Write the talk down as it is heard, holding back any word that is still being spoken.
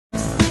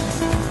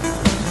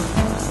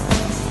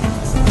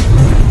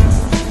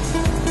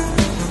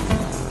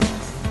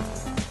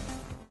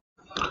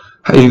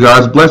Hey you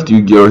guys, Blessed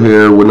Yu-Gi-Oh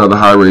here with another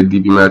high-rated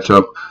DB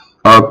matchup.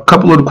 A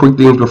couple of the quick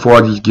things before I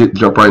just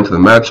jump right into the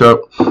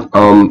matchup.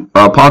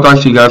 I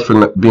apologize to you guys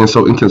for being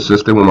so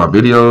inconsistent with my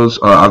videos.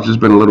 I've just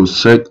been a little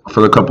sick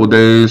for the couple of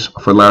days,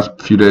 for the last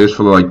few days.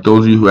 For like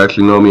those of you who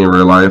actually know me in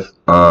real life,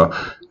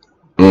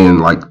 and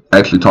like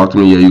actually talk to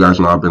me, yeah, you guys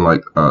know I've been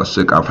like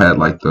sick. I've had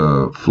like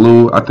the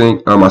flu, I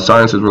think. My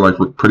sinuses were like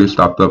pretty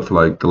stopped up for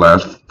like the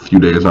last few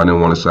days. I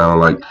didn't want to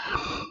sound like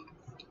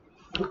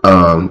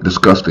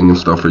disgusting and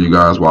stuff for you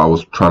guys while I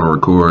was trying to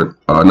record.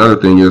 Another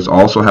thing is I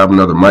also have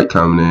another mic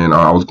coming in.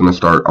 I was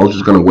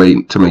just gonna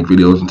wait to make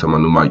videos until my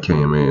new mic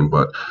came in,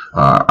 but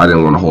I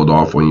didn't want to hold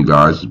off on you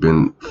guys. It's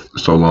been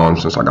so long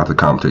since I got to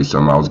commentate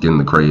something. I was getting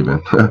the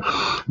craving.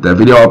 That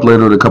video I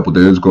uploaded a couple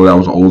days ago, that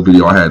was an old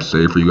video I had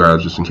saved for you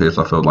guys just in case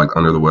I felt like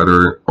under the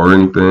weather or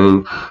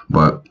anything.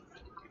 But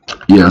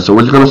yeah, so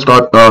we're just gonna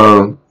start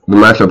the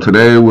matchup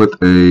today with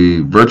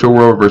a Virtual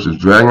World versus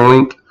Dragon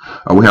Link.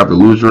 We have the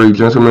Illusory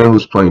Gentleman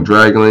who's playing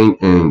Dragon Link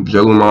and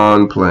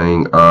Jelumon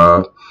playing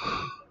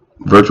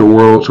Virtual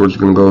World. So we're just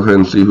going to go ahead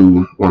and see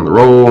who won the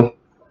roll.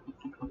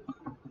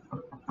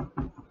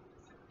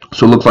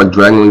 So it looks like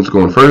Dragon Link's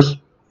going first.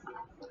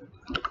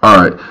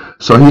 Alright,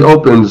 so he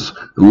opens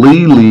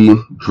Lily,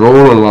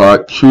 Droll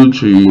Unlock,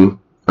 Chi-Chi,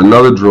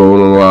 another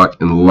Droll Unlock,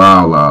 and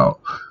Lao.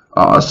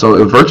 So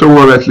if Virtual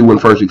World actually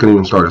went first, he couldn't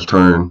even start his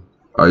turn.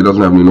 He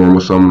doesn't have any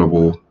normal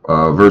summonable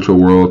Virtual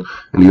World,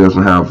 and he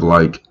doesn't have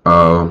like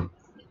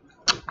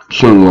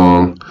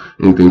Xinglong,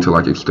 anything to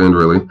like extend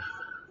really.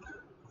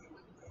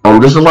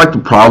 This is like the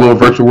problem with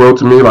Virtual World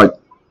to me. Like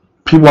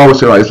people always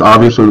say like it's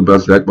obviously the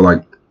best deck, but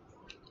like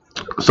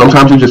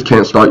sometimes you just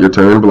can't start your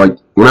turn. But like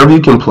whenever you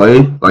can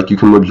play, like you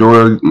can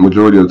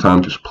majority of the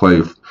time just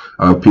play.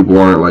 People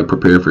aren't like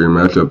prepared for your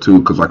matchup too,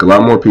 because like a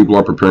lot more people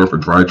are preparing for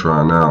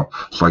Drytron now.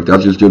 So like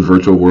that just gives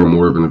Virtual World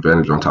more of an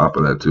advantage on top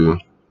of that too.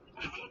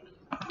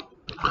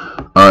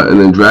 And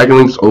then Dragon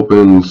Link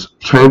opens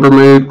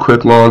Chambermaid,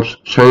 Quick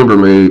Launch,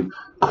 Chambermaid,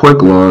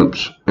 Quick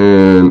Launch,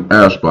 and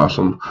Ash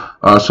Blossom.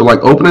 So like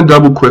opening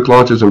double Quick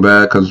Launch isn't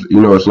bad because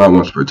you know it's not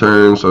once per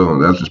turn, so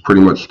that's just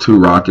pretty much 2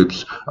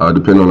 rockets,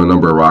 depending on the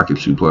number of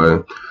rockets you play.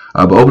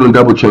 But opening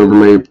double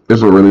Chambermaid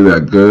isn't really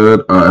that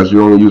good, as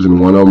you're only using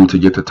one of them to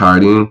get to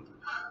Tidying.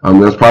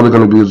 That's probably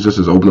going to be just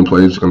his opening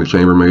play, just going to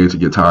Chambermaid to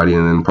get Tidying,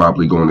 and then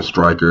probably going to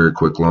Striker,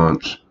 Quick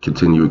Launch,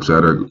 Continue,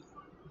 etc.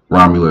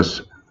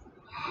 Romulus.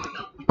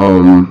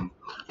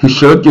 He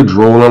should get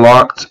Droll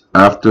Unlocked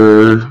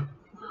after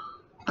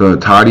the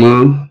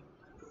Tidying,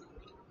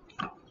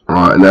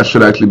 and that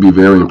should actually be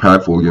very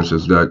impactful against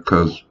his deck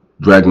because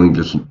Dragon Link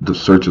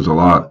just searches a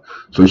lot,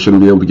 so he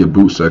shouldn't be able to get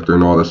Boot Sector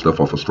and all that stuff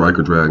off of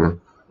Striker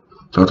Dragon.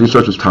 So if he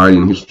searches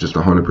Tidying, he's just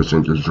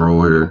 100% just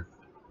Droll here.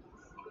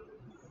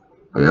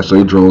 Yeah, so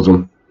he Drolls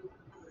him.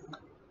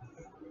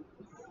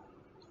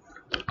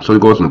 So he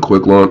goes in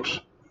Quick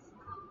Launch.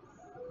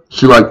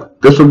 See, like,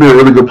 this would be a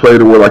really good play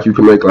to where, like, you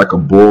can make, like, a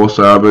Bull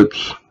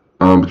Savage,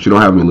 but you don't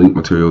have any Link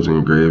materials in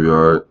your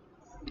graveyard.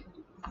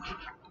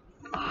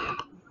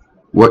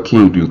 What can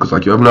you do? Because,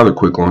 like, you have another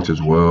Quick Launch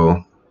as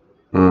well.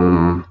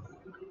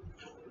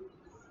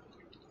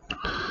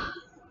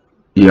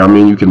 Yeah, I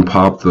mean, you can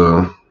pop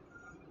the...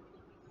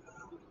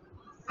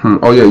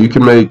 Oh, yeah, you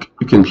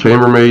can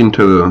Chambermaid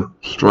into the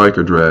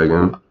Striker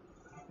Dragon.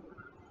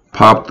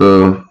 Pop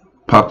the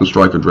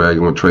Striker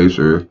Dragon with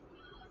Tracer.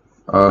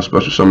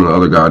 Especially some of the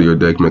other guy to your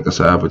deck, make a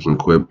Savage and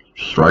equip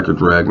Striker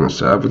Dragon and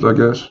Savage, I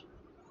guess.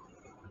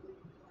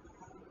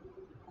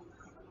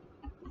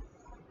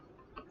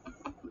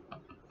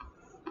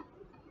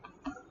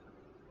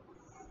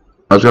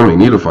 I was gonna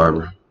need a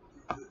Fiber.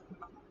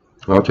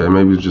 Okay,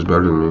 maybe it's just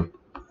better than me.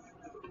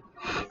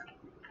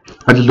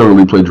 I just don't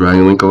really play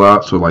Dragon Link a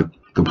lot, so like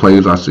the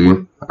plays I see,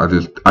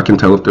 I can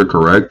tell if they're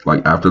correct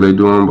like after they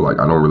do them, but like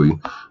I don't really.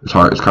 It's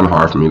kind of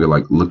hard for me to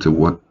like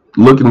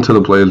look into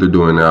the plays they're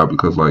doing now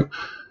because like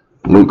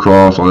Link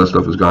Cross, all that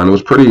stuff is gone. It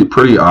was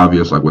pretty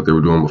obvious like what they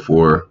were doing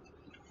before,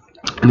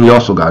 and he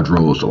also got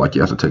Droll, so like he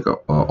has to take a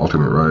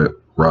alternate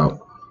route.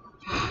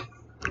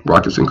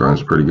 Rocket Synchron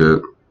is pretty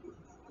good.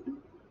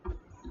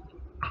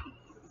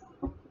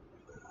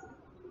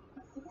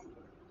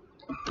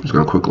 He's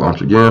gonna Quick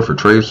Launch again for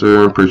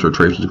Tracer. I'm pretty sure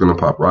Tracer's gonna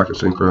pop Rocket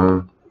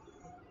Synchron.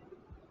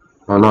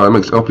 Oh no, that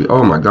makes LP.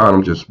 Oh my god,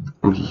 I'm just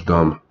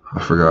dumb. I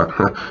forgot.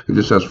 It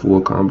just has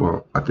full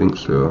combo, I think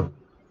still.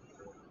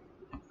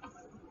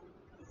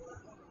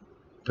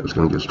 That's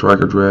gonna get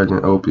Striker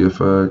Dragon, LP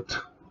effect.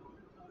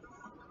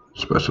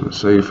 Special to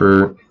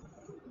Safer.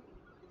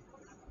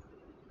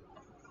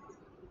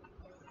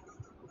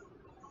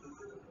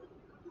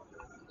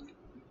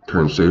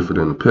 Turn Safer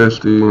than the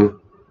Pesty.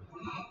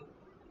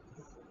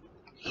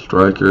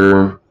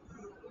 Striker.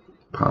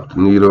 Pop the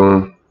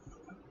Needle.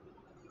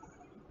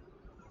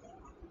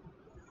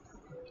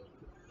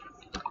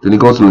 Then he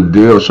goes in the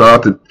deal.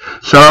 Shout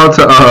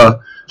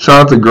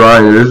out to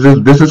Grinder.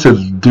 This is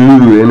his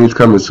dude, and he's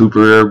coming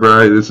super rare,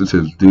 bro. This is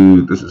his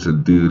dude.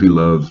 He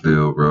loves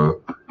deal, bro.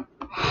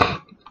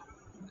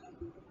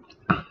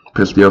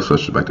 Pesty up,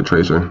 switch back to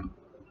Tracer.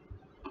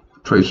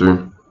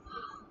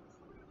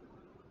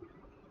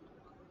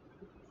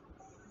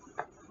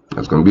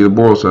 going to be the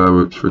Boral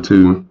Savage for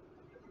 2.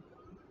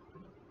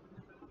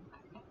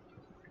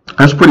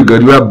 That's pretty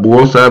good. You have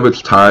Boral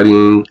Savage,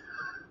 Tidying.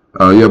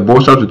 You have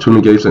Boral Savage with 2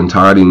 negates and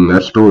Tidying.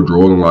 That's still a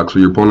draw unlock, so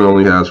your opponent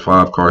only has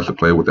 5 cards to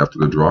play with after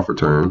the draw for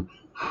turn.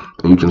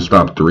 And you can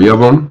stop 3 of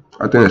them.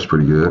 I think that's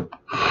pretty good.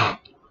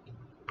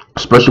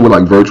 Especially with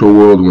like Virtual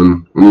World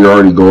when you're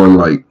already going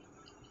like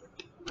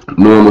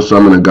normal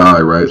summon a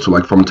guy, right? So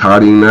like if I'm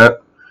tidying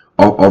that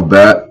off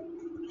bat,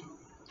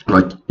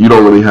 like you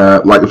don't really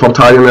have, like if I'm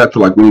tidying that to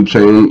like when you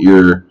chain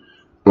your,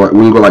 like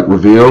when you go like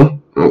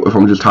reveal, if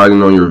I'm just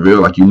tidying on your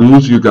reveal, like you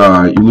lose your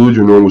guy, you lose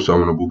your normal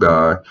summonable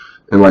guy,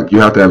 and like you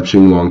have to have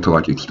Qinglong to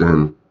like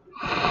extend.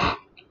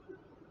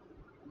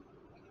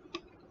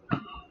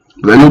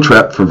 The new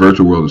trap for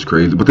Virtual World is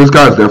crazy, but this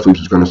guy's definitely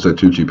just going to set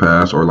 2 cheap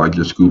pass or like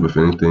just scoop if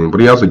anything. But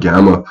he has a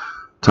Gamma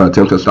to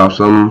attempt to stop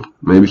something,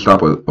 maybe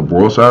stop a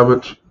Boral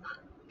Savage.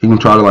 He can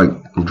try to like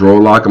draw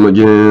lock him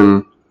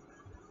again,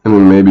 and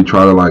then maybe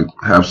try to like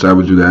have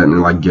Savage do that and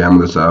then like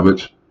Gamma the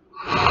Savage.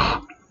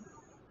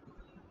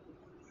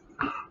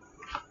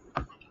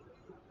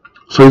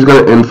 So he's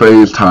going to end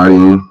phase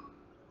Tidying,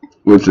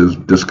 which is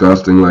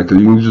disgusting, like 'cause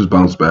you can just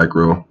bounce back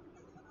real.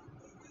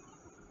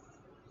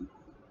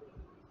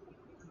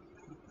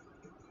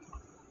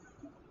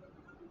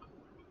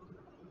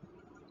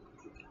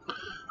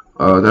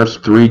 That's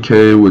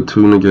 3K with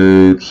 2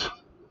 negates.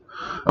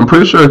 I'm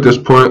pretty sure at this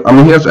point, I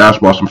mean, he has Ash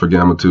Blossom for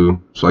Gamma too,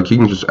 so like he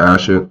can just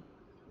Ash it.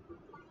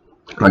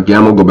 Like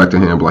Gamma will go back to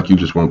hand, but like you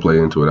just won't play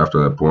into it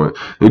after that point.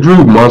 He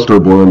drew Monster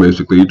Born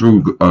basically. He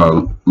drew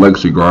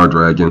Legacy Guard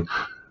Dragon.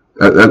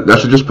 That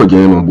should just put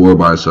game on board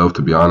by itself,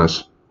 to be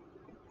honest.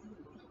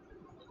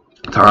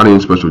 Tidying,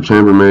 Special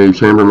Chambermaid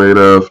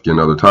F, get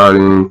another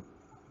Tidying.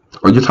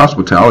 Or gets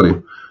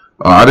Hospitality.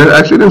 I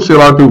didn't see a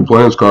lot of people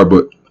playing this card,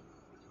 but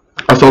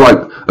I saw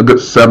like a good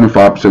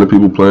 75% of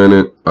people playing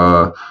it.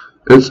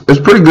 It's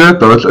pretty good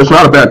though. It's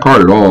not a bad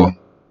card at all.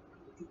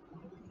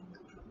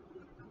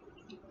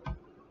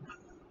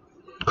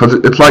 Cause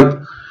it's like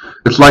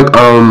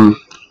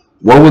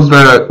what was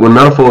that when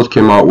Metaphors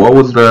came out? What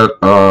was that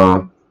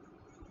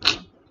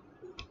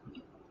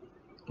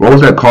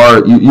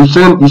card? You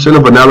send a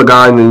vanilla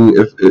guy, and then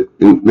if it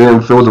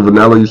fills a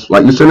vanilla, you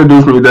send a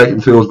dude from your deck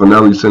and fills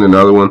vanilla, you send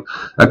another one.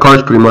 That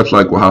card's pretty much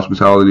like what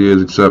Hospitality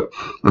is, except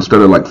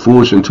instead of like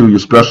Foolish and 2, you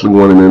specially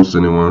 1 and then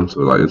sending 1. So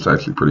like it's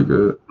actually pretty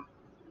good.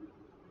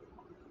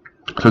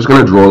 So it's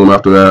gonna draw him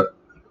after that,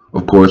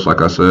 of course,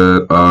 like I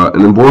said.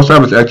 And then Boral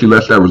Savage actually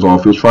lets that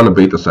resolve. He was trying to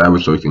bait the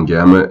Savage so he can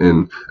Gamma,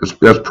 and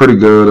that's pretty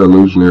good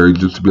illusionary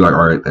just to be like,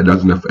 alright, that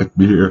doesn't affect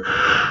me here.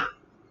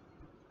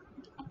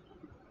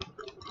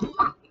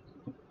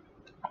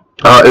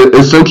 It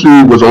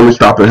essentially was only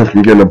stopping him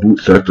from getting a boot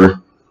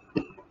sector.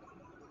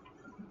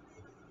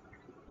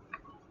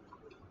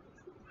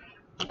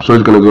 So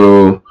he's going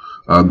to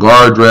go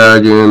Guard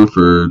Dragon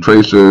for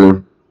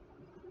Tracer.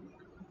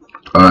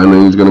 And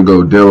then he's going to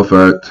go Deal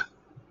Effect.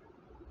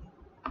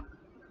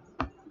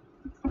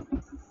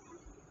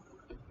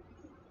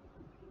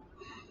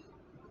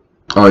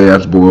 Oh yeah,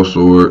 that's Boral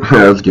Sword.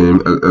 That's game.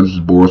 That's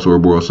Boral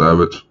Sword, Boral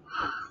Savage.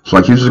 So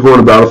like he's just going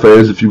to battle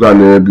phase. If you got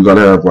Nib, you got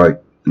to have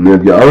like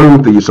Nib. Yeah, I don't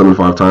even think he summoned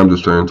 5 times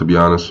this turn, to be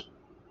honest.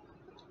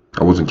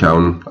 I wasn't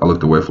counting. I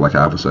looked away for like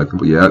half a second.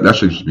 But yeah, that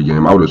should just be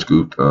game. I would have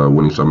scooped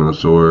when he summoned the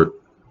sword.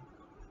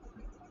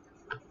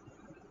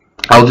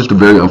 I was just a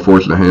very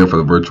unfortunate hand for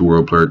the Virtual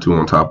World player too,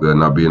 on top of that,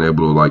 not being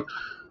able to like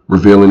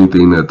reveal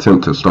anything to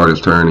attempt to start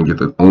his turn and get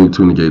the only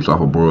 2 negates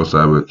off of Boral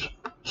Savage.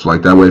 So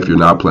like that way, if you're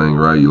not playing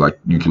right,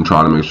 you can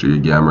try to make sure your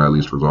Gamma at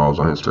least resolves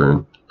on his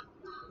turn.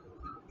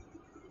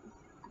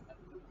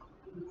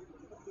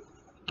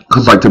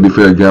 Cause like to be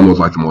fair, Gamma was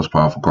like the most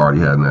powerful card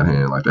he had in that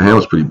hand. Like the hand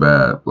was pretty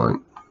bad. Like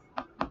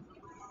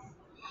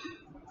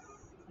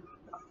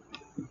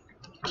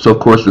so, of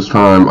course, this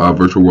time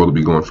Virtual World will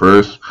be going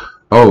first.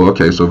 Oh,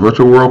 okay. So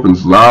Virtual World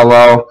opens Lao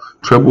Lao,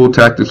 Triple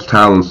Tactics,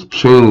 Talents,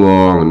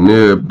 Qinglong,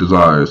 Nib,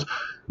 Desires.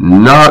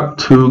 Not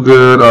too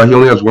good. He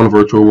only has 1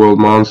 Virtual World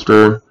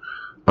monster.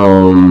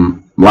 Lao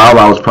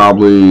Lao is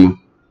probably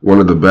one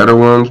of the better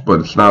ones,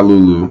 but it's not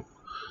Lulu.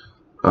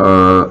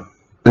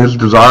 His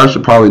Desires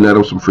should probably net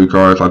him some free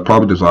cards. I'd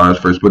probably Desires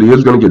first, but he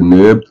is going to get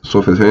nibbed. So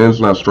if his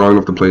hand's not strong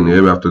enough to play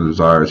nib after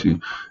Desires,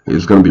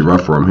 it's going to be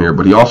rough for him here.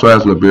 But he also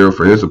has Nibiru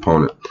for his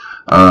opponent.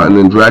 And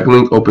then Dragon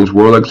Link opens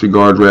World Legacy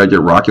Guard Dragon,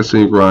 Rocket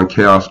Synchron,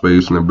 Chaos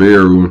Space,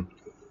 Nibiru.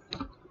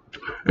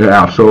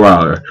 Yeah,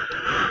 Absolouter.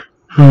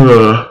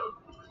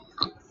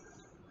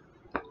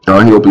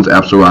 He opens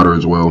Absolouter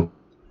as well.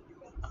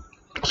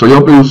 So he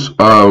opens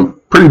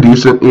pretty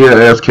decent. He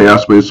has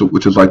Chaos Space,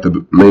 which is like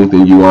the main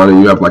thing you want,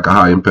 and you have like a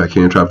high impact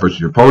hand trap versus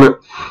your opponent.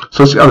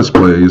 So let's see how this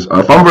plays.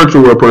 If I'm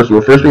Virtual World person,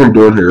 the first thing I'm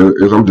doing here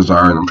is I'm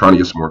desiring. I'm trying to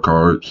get some more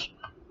cards.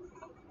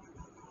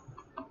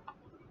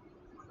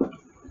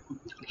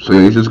 So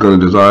yeah, he's just gonna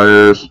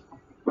Desires.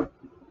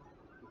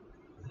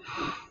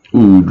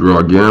 Ooh,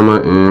 draw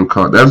Gamma and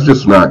card. That's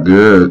just not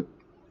good.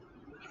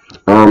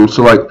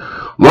 So like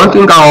one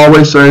thing I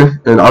always say,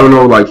 and I don't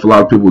know, like if a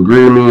lot of people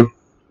agree with me.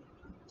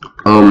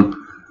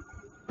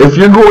 If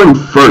you're going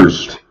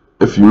first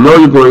if you know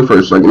you're going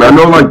first, like, and I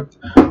know like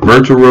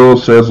Virtual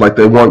World says like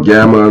they want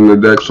Gamma in the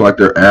deck, so like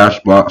their Ash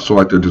box, so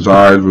like their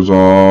Desired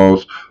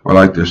Resolves or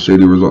like their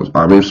City Resolves.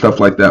 I mean stuff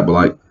like that, but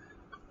like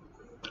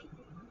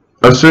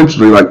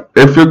essentially, like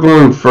if you're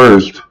going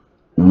first,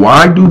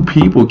 why do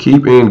people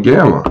keep in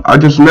Gamma? I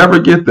just never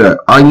get that.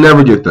 I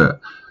never get that.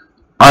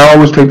 I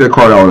always take that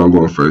card out when I'm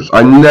going first.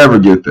 I never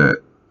get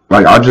that.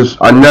 Like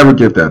I never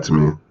get that to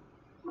me.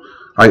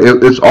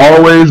 It's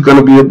always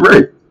gonna be a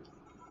break.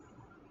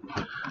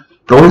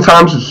 The only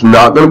times it's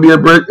not going to be a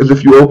break is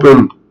if you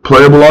open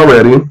playable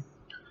already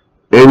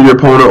and your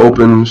opponent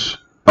opens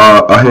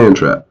a hand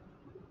trap.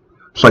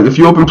 It's like if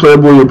you open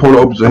playable and your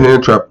opponent opens a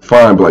hand trap,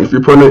 fine. But like if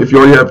you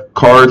already have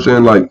cards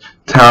and like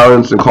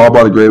talents and Call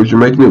by the Graves, you're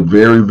making it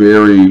very,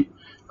 very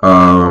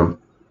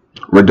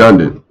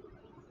redundant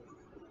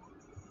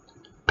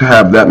to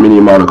have that many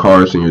amount of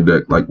cards in your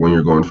deck like when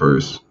you're going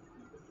first.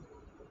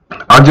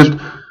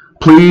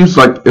 Please,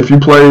 like if you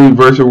play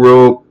Virtual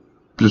World,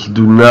 just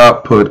do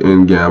not put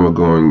in Gamma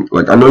going.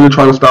 Like, I know you're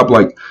trying to stop,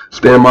 like,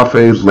 Stand by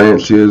Phase,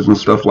 Lanciers, and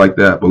stuff like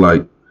that, but,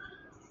 like,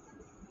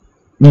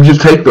 you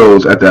just take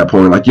those at that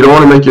point. Like, you don't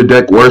want to make your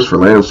deck worse for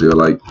Lancier,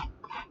 like,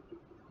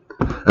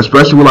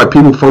 especially when, like,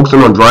 people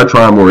focusing on Dry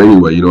Trimor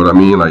anyway, you know what I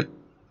mean? Like,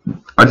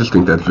 I just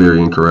think that's very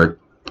incorrect.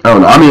 I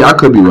don't know. I mean, I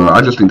could be wrong.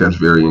 I just think that's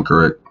very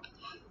incorrect.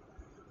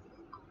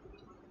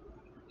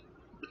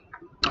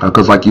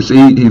 Because, like, you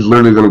see, he's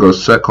literally going to go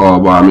set Call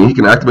by. I mean, he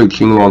can activate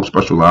Qinglong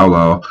Special Lao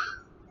Lao.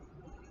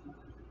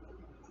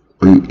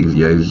 He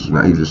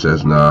just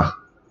says nah.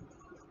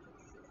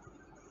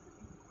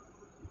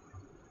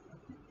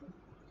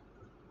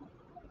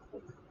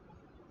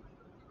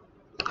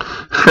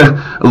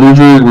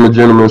 Illusory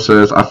Mageniman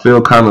says, I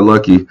feel kind of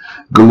lucky.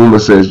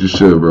 Galuma says you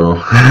should, bro.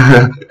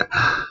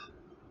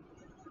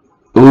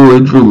 Ooh,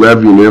 it drew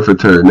Levy and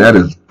Infiltrator. That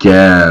is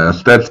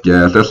gas. That's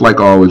gas. That's like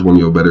always one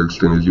of your better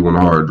extenders you want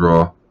to hard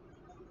draw.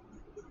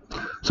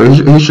 So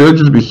he should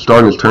just be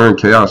starting his turn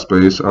Chaos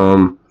Space.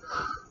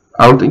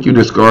 I don't think you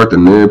discard the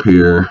Nib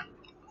here.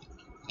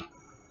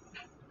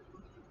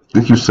 I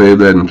think you save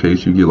that in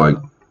case you get like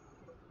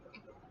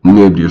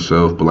nibbed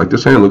yourself, but like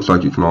this hand looks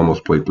like you can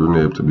almost play through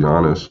nib, to be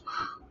honest.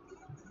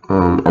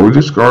 Are we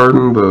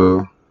discarding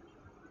the...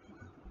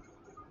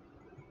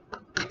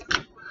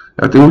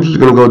 I think we're just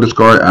gonna go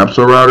discard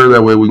Absolrouter,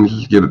 that way we can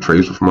just get a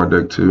Tracer from our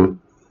deck too.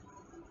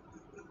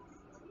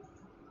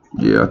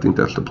 Yeah, I think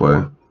that's the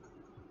play.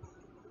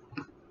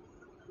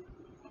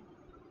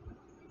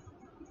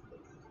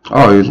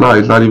 Oh, he's not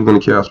even gonna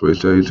Chaos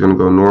Space. Yeah, he's gonna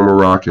go normal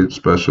Rocket,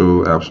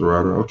 special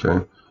Absolrouter.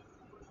 Okay.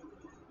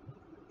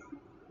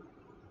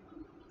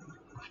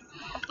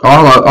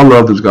 Oh, I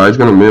love this guy. He's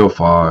going to mill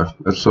 5.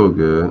 That's so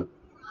good.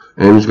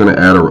 And he's going to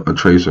add a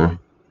Tracer.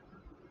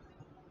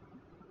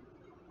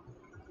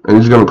 And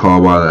he's going to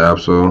call by the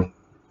Abso,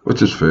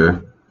 which is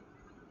fair.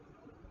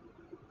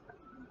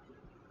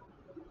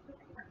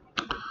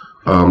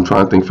 I'm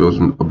trying to think if it was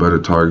a better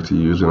target to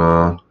use it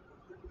on.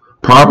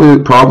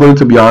 Probably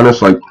to be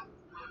honest, like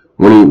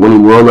when he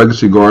World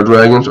Legacy Guard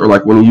Dragons, or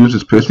like when he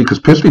uses Pissy, because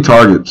Pissy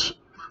targets.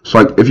 So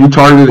like if you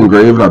target it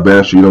engraved, I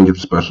banish you don't get the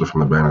special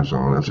from the banner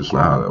zone. That's just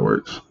not how that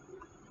works.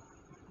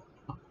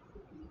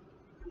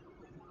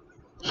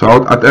 So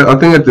I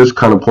think at this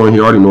kind of point he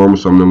already normal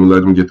summoned him. We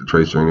let him get the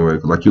Tracer anyway.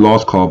 Cause like you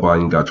lost Call by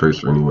and you got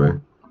Tracer anyway.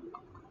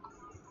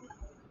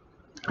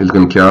 He's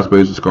gonna Chaos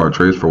Space, discard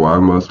Trace for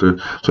Wyvernbuster.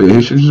 So yeah,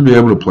 he should just be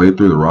able to play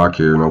through the rock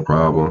here, no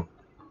problem.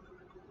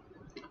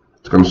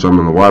 It's gonna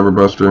summon the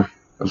Wyvernbuster.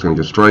 That's gonna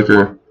get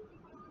Striker.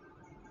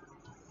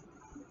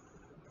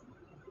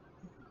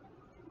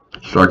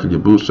 Striker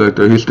get Boot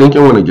Sector. He's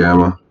thinking with a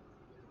Gamma.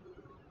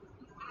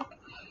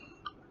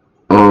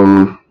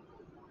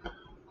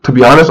 To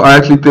be honest, I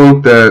actually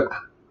think that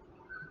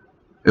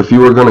if you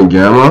were gonna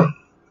Gamma,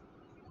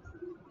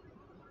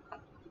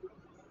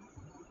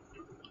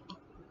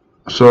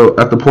 so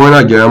at the point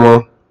I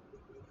Gamma,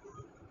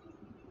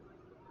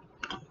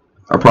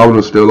 I probably would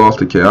have still lost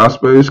the Chaos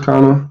Space,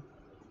 kinda.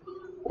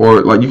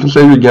 Or like you can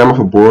save your Gamma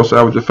for Boral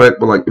Savage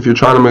effect, but like if you're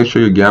trying to make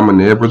sure your Gamma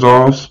Nib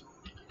resolves,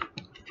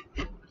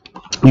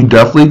 you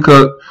definitely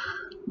could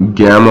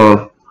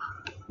Gamma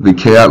the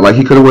Chaos. Like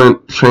he could have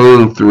went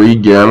Chain 3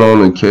 Gamma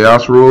on the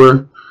Chaos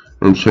Ruler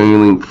and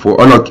Chain Link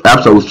 4. Oh no,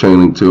 Absol was Chain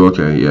Link 2.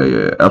 Okay,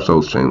 yeah, Absol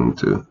was Chain Link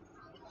 2.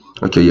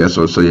 Okay, yeah,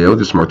 so yeah, it was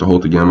just smart to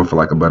hold the Gamma for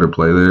like a better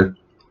play there.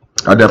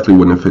 I definitely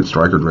wouldn't have hit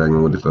Striker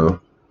Dragon with it though.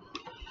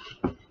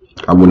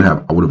 I would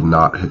have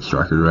not hit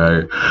Striker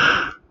Dragon.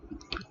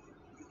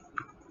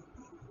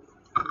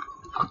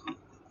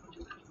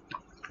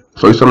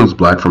 So he summons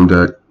black from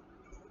deck.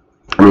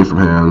 I mean from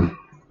hand.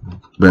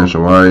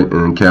 Banishing white, and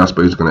then Chaos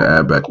Space is going to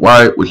add back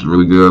white, which is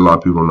really good. A lot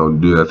of people don't know to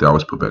do that. They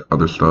always put back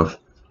other stuff.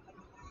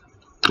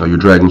 Your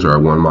dragons are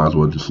at 1, might as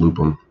well just loop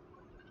them.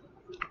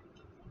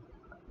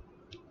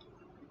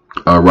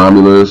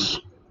 Romulus.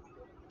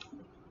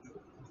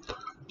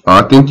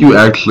 I think you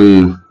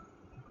actually,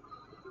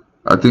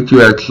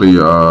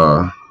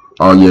 oh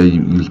yeah,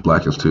 you use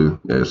Blackest too.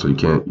 Yeah, so you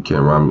can't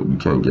Gamma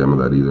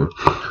that either.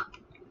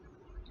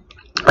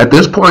 At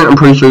this point, I'm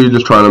pretty sure you're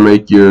just trying to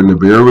make your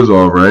Nibiru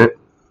resolve, right?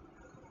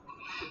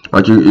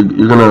 Like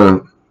you're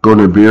gonna go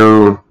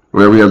Nibiru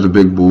wherever he has a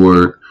big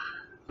board,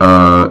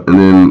 and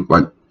then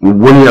like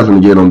when he has a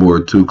negate on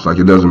board too, because like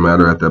it doesn't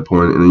matter at that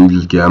point, and then you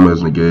just gamma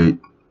as negate,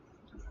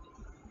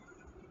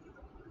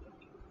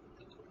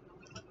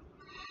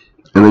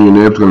 and then your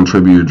Nib's gonna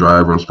tribute your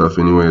driver and stuff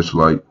anyway, so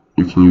like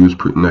you can use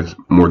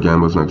more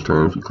gammas next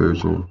turn if you clear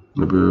your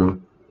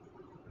Nibiru.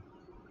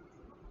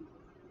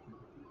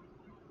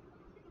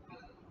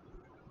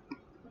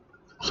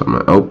 So I'm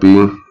at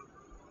LP,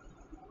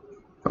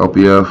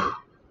 LPF.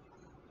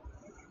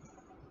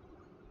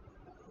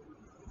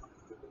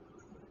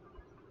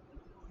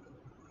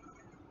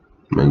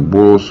 Make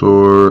Boral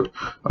Sword.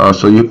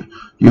 So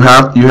you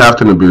have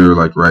to Nibiru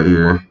like right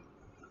here.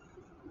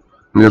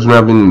 And doesn't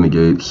have any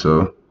negates,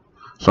 so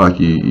it's not like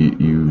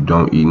you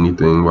don't eat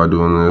anything by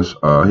doing this.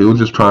 He was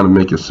just trying to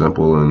make it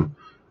simple and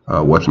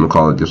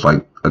whatchamacallit, just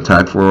like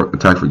attack for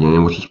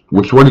game, which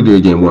is what he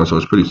did game 1, so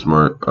it's pretty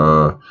smart.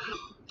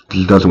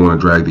 He doesn't want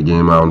to drag the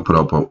game out and put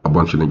up a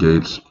bunch of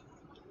negates.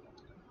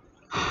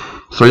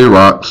 So he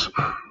rocks.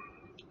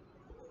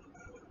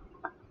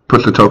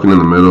 Puts the token in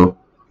the middle.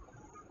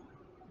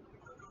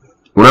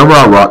 Whenever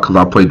I rock, because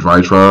I play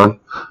Drytron,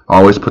 I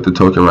always put the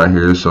token right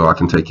here so I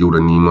can take you with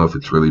a Nemo if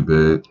it's really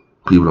big.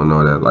 People don't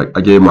know that. Like, I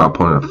gave my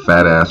opponent a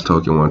fat ass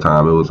token one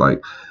time. It was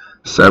like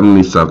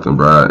 70 something,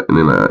 bro. And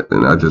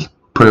then I just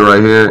put it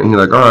right here, and he's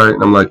like, all right.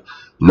 And I'm like,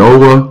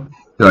 Nova?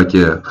 He's like,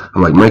 yeah.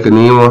 I'm like, make a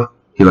Nemo?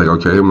 He's like,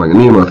 okay. I'm like, a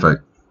Nemo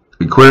effect.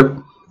 Equip?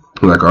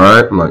 He's like, all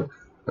right. I'm like,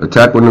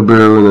 attack with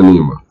Nibiru and a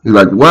Nemo. He's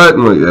like, what?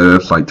 I'm like, yeah,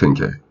 that's like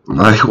 10K. I'm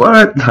like,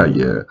 what? Like,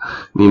 yeah.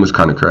 Nemo's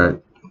kind of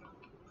cracked.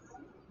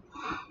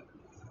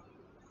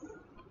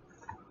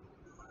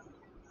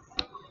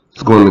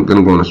 It's gonna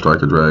go into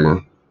Striker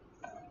Dragon.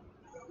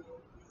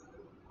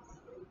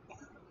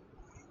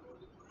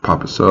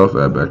 Pop itself,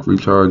 add back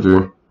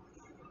Recharger.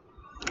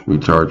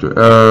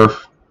 Recharger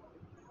F.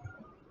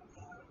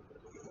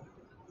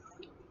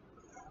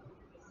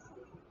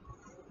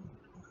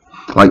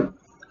 Like,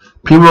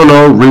 people don't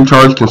know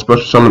Recharge can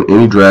special summon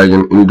any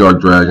dragon, any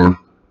dark dragon.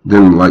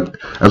 Then, like,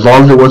 as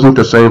long as it wasn't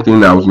the same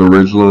thing that was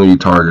originally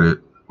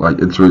targeted, like,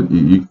 it's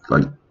you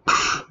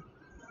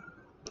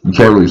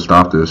can't really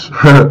stop this.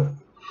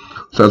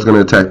 So that's going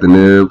to attack the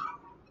Nib,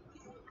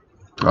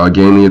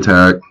 gain the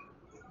attack.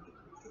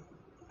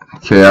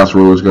 Chaos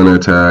Ruler is going to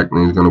attack,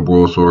 and he's going to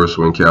Boral Sword,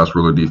 swing Chaos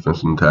Ruler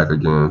defense and attack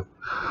again.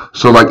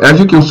 So, like, as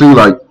you can see,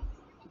 like,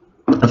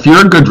 if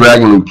you're a good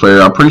Dragon League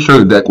player, I'm pretty sure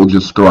the deck will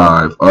just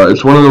thrive.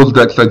 It's one of those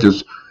decks that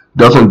just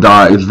doesn't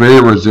die. It's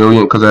very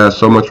resilient because it has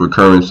so much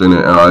recurrence in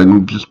it. And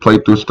you just play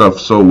through stuff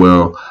so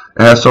well.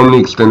 It has so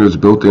many extenders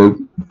built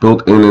in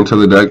into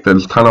the deck that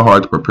it's kind of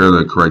hard to prepare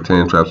the correct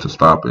hand traps to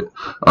stop it.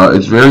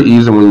 It's very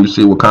easy when you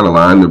see what kind of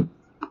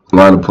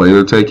line of play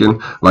they're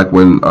taking. Like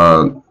when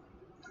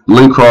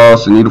Link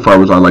Cross and Needle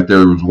Fibers are like,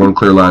 there was one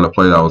clear line of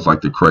play that was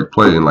like the correct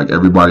play, and like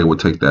everybody would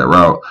take that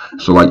route.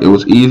 So like it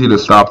was easy to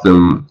stop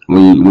them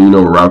when you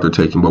know what route they're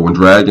taking. But when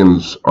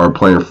dragons are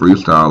playing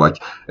freestyle, like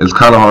it's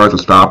kind of hard to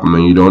stop them,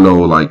 and you don't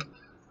know like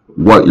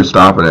what you're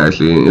stopping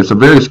actually. It's a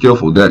very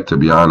skillful deck, to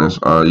be honest.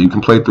 You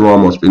can play through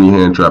almost any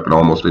hand trap at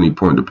almost any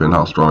point, depending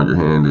how strong your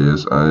hand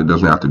is. It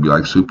doesn't have to be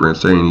like super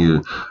insane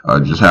either.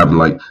 Just having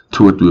like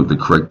 2 or 3 of the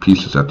correct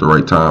pieces at the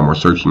right time or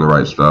searching the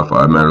right stuff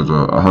matters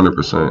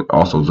 100%.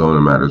 Also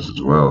zoning matters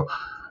as well.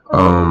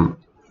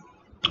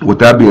 With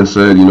that being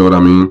said, you know what I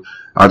mean,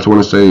 I just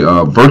want to say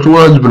Virtual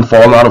has been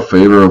falling out of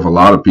favor of a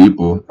lot of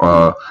people.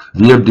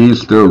 VFD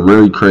is still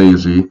really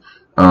crazy.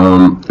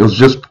 It was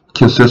just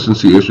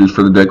consistency issues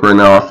for the deck right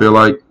now. I feel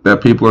like that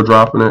people are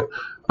dropping it.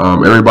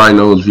 Everybody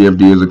knows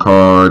VFD is a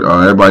card.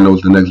 Everybody knows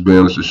the next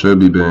ban list should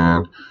be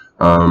banned.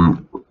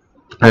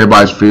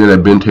 Everybody's fearing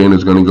that Bentane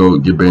is going to go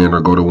get banned or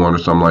go to 1 or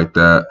something like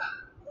that.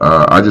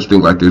 I just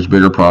think like there's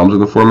bigger problems in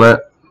the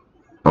format.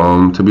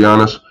 To be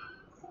honest,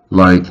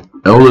 like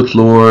Eldritch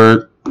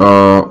Lord,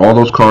 all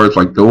those cards,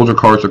 like those are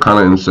cards that are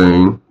kind of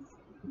insane.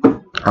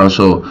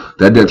 So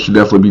that deck should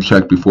definitely be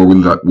checked before we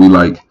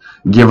like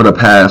give it a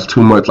pass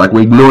too much. Like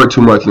we ignore it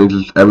too much, and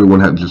just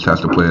everyone just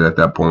has to play it at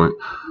that point.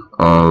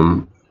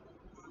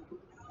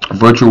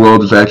 Virtual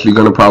World is actually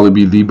going to probably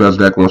be the best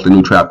deck once the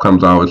new trap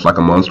comes out. It's like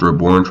a Monster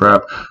Reborn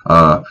trap.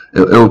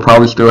 It will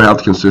probably still have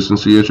the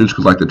consistency issues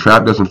because like the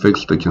trap doesn't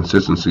fix the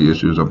consistency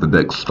issues of the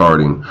deck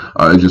starting.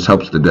 It just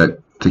helps the deck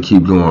to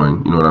keep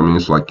going. You know what I mean?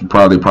 It's like you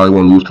probably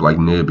won't lose to like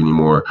Nib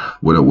anymore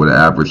with an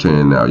average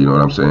hand now. You know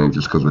what I'm saying?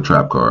 Just because of the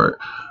trap card.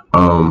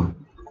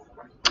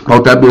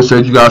 With that being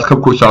said, you guys, a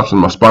couple quick shout outs to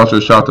my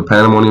sponsors. Shout out to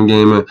Pandemonium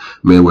Gaming,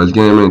 Midwest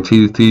Gaming,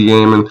 TDT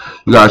Gaming.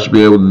 You guys should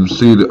be able to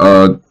see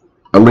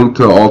a link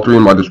to all 3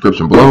 in my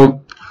description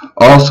below.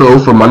 Also,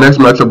 for my next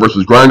matchup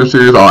versus Grinder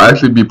series, I'll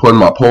actually be putting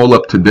my poll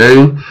up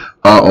today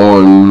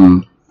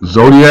on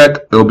Zodiac.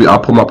 I'll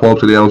put my poll up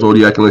today on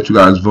Zodiac and let you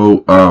guys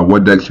vote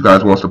what decks you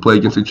guys want to play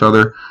against each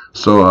other.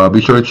 So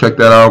be sure to check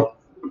that out.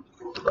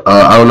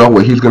 I don't know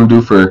what he's going to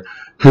do for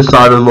his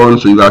side of the voting,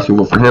 so you guys can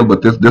vote for him,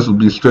 but this will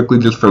be strictly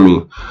just for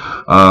me.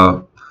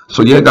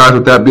 So yeah, guys,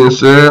 with that being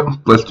said,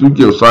 let's do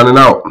signing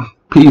out.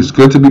 Peace.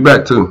 Good to be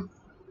back too.